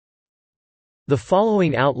The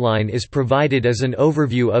following outline is provided as an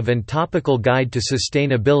overview of and topical guide to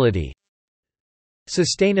sustainability.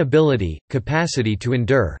 Sustainability – capacity to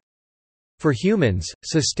endure. For humans,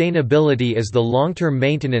 sustainability is the long-term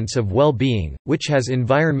maintenance of well-being, which has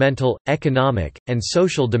environmental, economic, and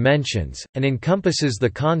social dimensions, and encompasses the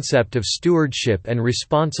concept of stewardship and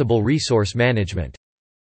responsible resource management.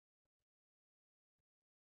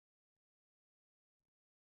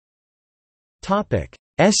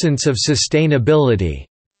 Essence of sustainability.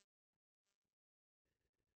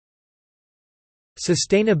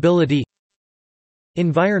 Sustainability,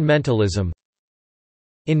 environmentalism,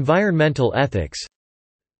 environmental ethics,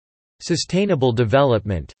 sustainable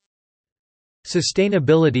development,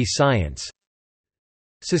 sustainability science,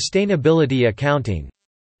 sustainability accounting,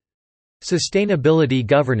 sustainability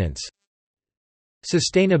governance,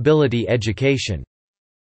 sustainability education.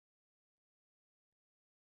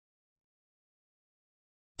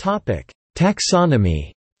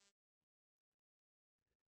 Taxonomy.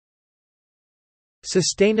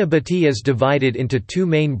 Sustainability is divided into two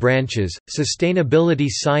main branches, sustainability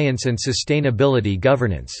science and sustainability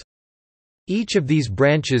governance. Each of these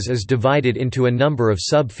branches is divided into a number of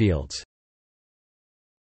subfields.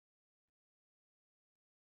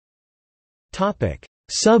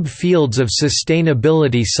 Subfields of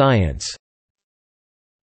sustainability science.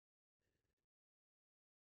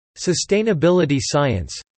 Sustainability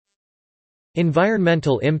science,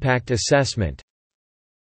 environmental impact assessment,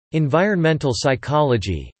 environmental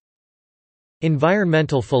psychology,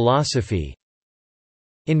 environmental philosophy,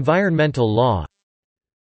 environmental law,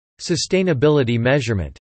 sustainability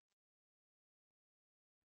measurement.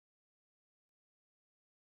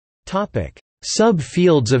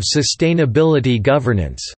 Subfields of sustainability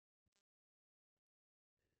governance.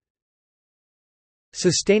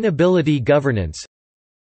 Sustainability governance,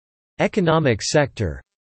 economic sector,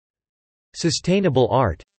 sustainable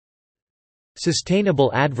art,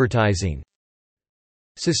 sustainable advertising,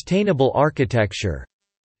 sustainable architecture,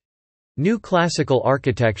 new classical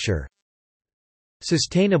architecture,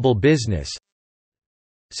 sustainable business,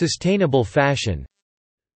 sustainable fashion,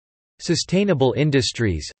 sustainable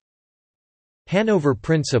industries, Hanover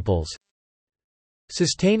Principles,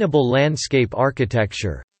 sustainable landscape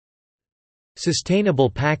architecture, sustainable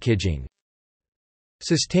packaging,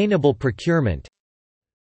 sustainable procurement,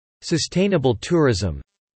 sustainable tourism,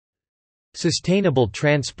 sustainable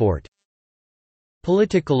transport,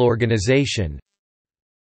 political organization,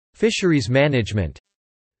 fisheries management,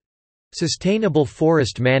 sustainable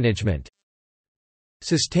forest management,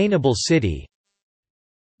 sustainable city,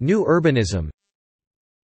 new urbanism,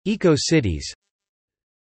 eco-cities,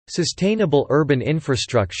 sustainable urban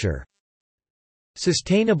infrastructure,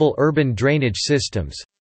 sustainable urban drainage systems,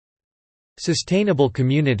 sustainable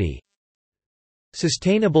community,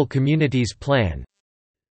 sustainable communities plan,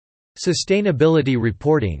 sustainability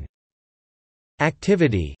reporting,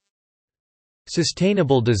 activity,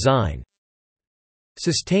 sustainable design,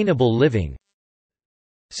 sustainable living,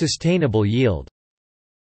 sustainable yield.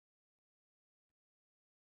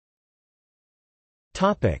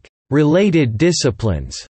 Related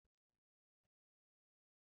disciplines.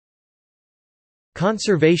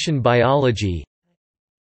 Conservation biology,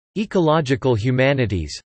 ecological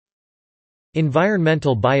humanities,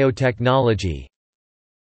 environmental biotechnology,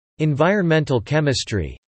 environmental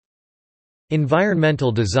chemistry,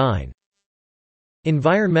 environmental design,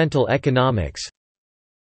 environmental economics,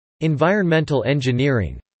 environmental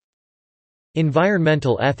engineering,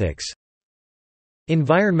 environmental ethics,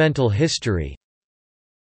 environmental history,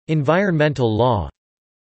 environmental law,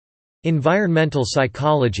 environmental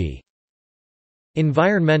psychology,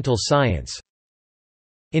 environmental science,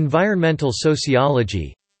 environmental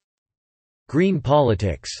sociology, green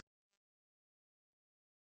politics.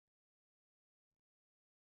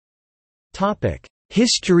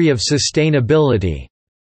 History of sustainability.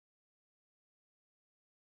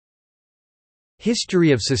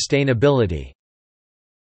 History of sustainability.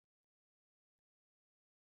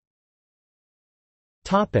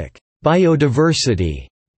 Biodiversity.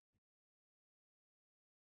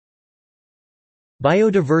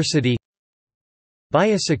 Biodiversity,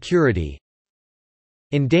 biosecurity,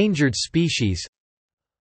 endangered species,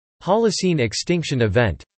 Holocene extinction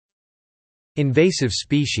event, invasive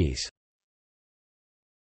species.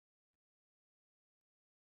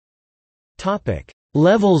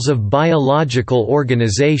 Levels of biological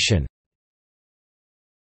organization.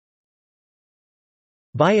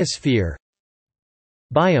 Biosphere,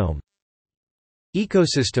 biome,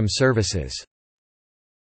 ecosystem services.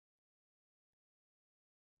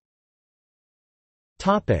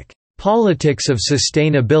 Politics of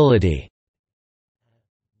sustainability.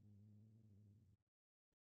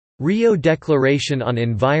 Rio Declaration on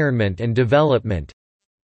Environment and Development,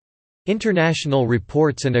 International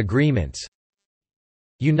Reports and Agreements,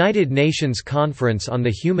 United Nations Conference on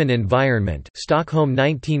the Human Environment, Stockholm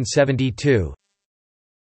 1972,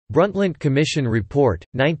 Brundtland Commission Report,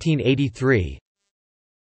 1983,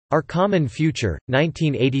 Our Common Future,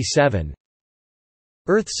 1987,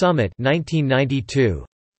 Earth Summit, 1992,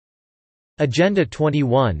 Agenda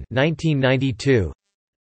 21, 1992,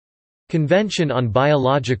 Convention on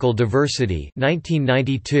Biological Diversity,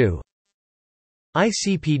 1992,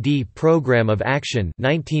 ICPD Program of Action,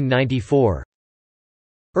 1994,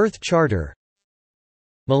 Earth Charter,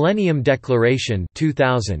 Millennium Declaration,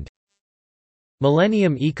 2000,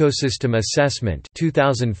 Millennium Ecosystem Assessment,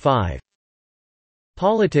 2005,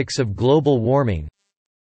 Politics of Global Warming,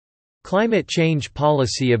 Climate Change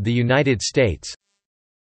Policy of the United States,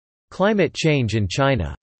 Climate Change in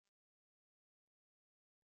China.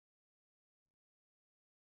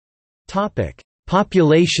 Topic: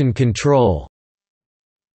 Population control.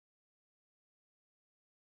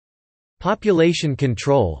 Population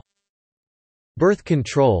control, birth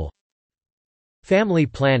control, family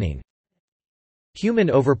planning,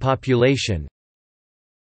 human overpopulation,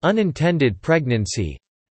 unintended pregnancy,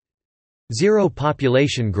 zero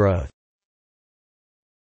population growth.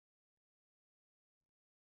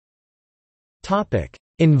 Topic: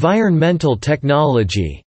 Environmental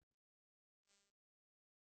technology.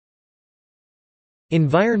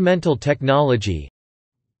 Environmental technology,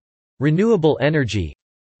 renewable energy,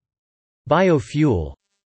 biofuel,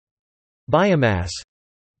 biomass,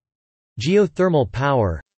 geothermal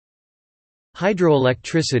power,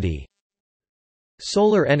 hydroelectricity,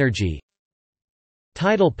 solar energy,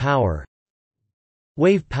 tidal power,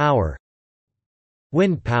 wave power,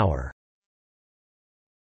 wind power.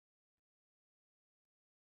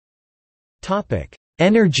 Topic: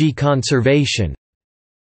 Energy conservation.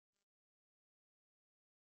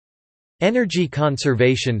 Energy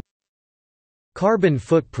conservation, carbon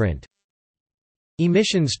footprint,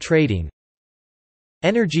 emissions trading,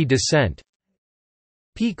 energy descent,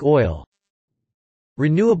 peak oil,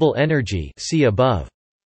 renewable energy, see above.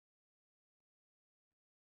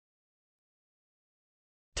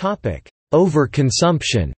 Topic: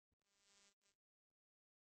 Overconsumption.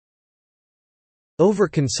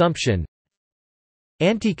 Overconsumption,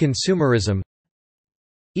 anti-consumerism,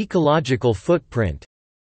 ecological footprint,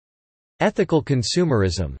 ethical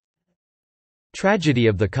consumerism, tragedy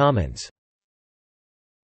of the commons.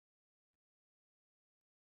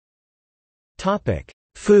 Topic: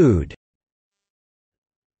 Food.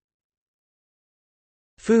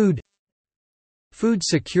 Food, food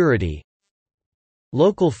security,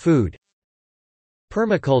 local food,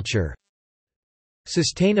 permaculture,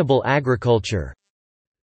 sustainable agriculture,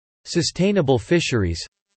 sustainable fisheries,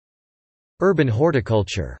 urban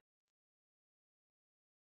horticulture.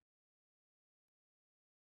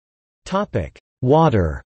 Topic: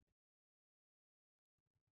 Water.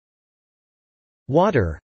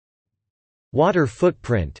 Water, water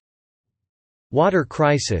footprint, water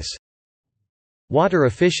crisis, water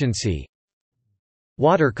efficiency,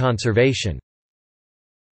 water conservation.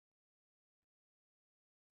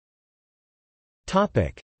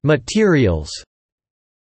 Topic: Materials.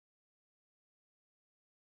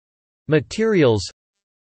 Materials,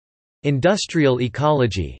 industrial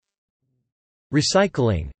ecology,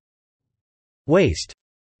 recycling, waste,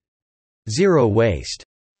 zero waste.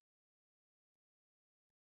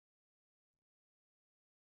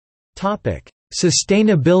 Topic: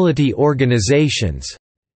 Sustainability organizations.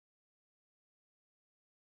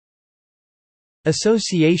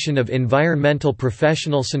 Association of Environmental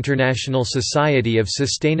Professionals, International Society of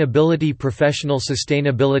Sustainability, Professional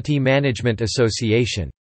Sustainability Management Association.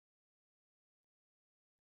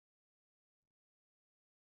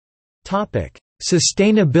 Topic: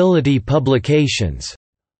 Sustainability publications.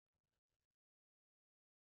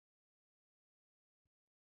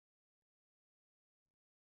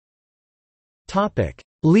 Topic: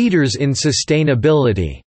 Leaders in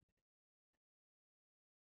sustainability.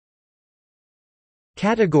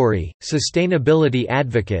 Category: Sustainability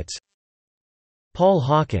advocates. Paul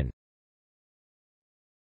Hawken.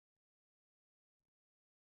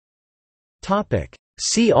 Topic: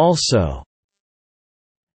 See also.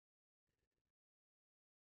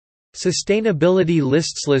 Sustainability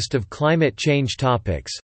lists. List of climate change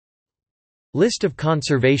topics, list of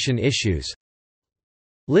conservation issues,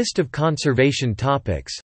 list of conservation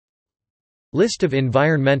topics, list of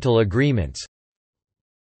environmental agreements,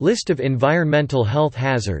 list of environmental health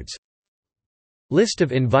hazards, list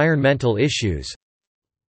of environmental issues,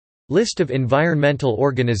 list of environmental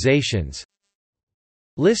organizations,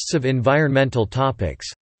 lists of environmental topics,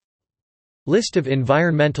 List of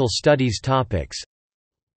environmental studies topics.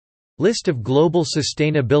 List of global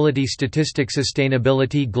sustainability statistics.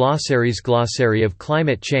 Sustainability glossaries. Glossary of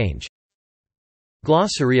climate change.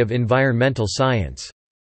 Glossary of environmental science.